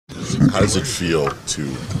How does it feel to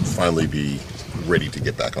finally be ready to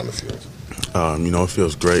get back on the field? It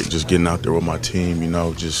feels great just getting out there with my team,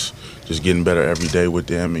 just getting better every day with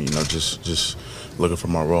them and, just looking for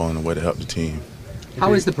my role and a way to help the team.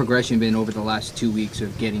 How has the progression been over the last 2 weeks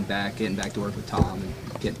of getting back to work with Tom and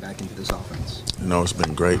getting back into this offense? It's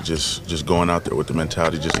been great just going out there with the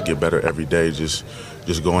mentality just to get better every day, just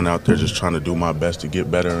going out there, just trying to do my best to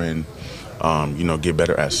get better and, get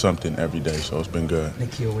better at something every day. So it's been good.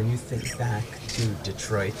 N'Keal, when you think back to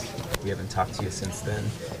Detroit, we haven't talked to you since then,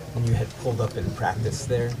 when you had pulled up in practice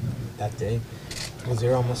there that day, was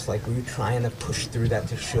there almost like, were you trying to push through that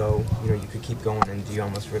to show, you could keep going, and do you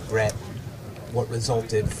almost regret what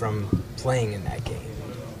resulted from playing in that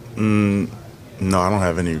game? No, I don't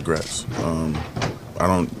have any regrets. I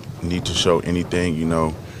don't need to show anything,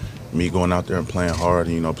 me going out there and playing hard,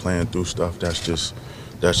 and, playing through stuff, that's just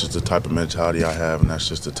the type of mentality I have, and that's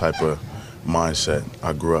just the type of mindset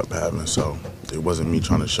I grew up having. So it wasn't me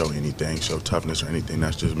trying to show anything, show toughness or anything.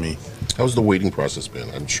 That's just me. How's the waiting process been?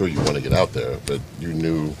 I'm sure you want to get out there, but you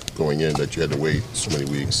knew going in that you had to wait so many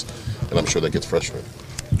weeks, and I'm sure that gets frustrating.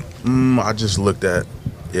 I just looked at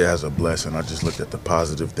it as a blessing. I just looked at the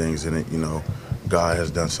positive things in it. God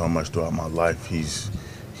has done so much throughout my life. He's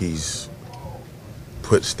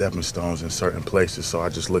put stepping stones in certain places, so I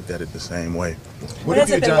just looked at it the same way. What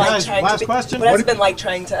has it been like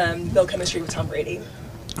trying to build chemistry with Tom Brady?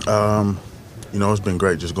 It's been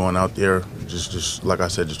great just going out there, just like I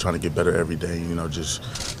said, just trying to get better every day,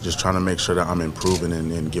 just trying to make sure that I'm improving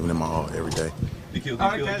and giving it my all every day. N'Keal, do you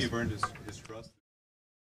feel like you've earned his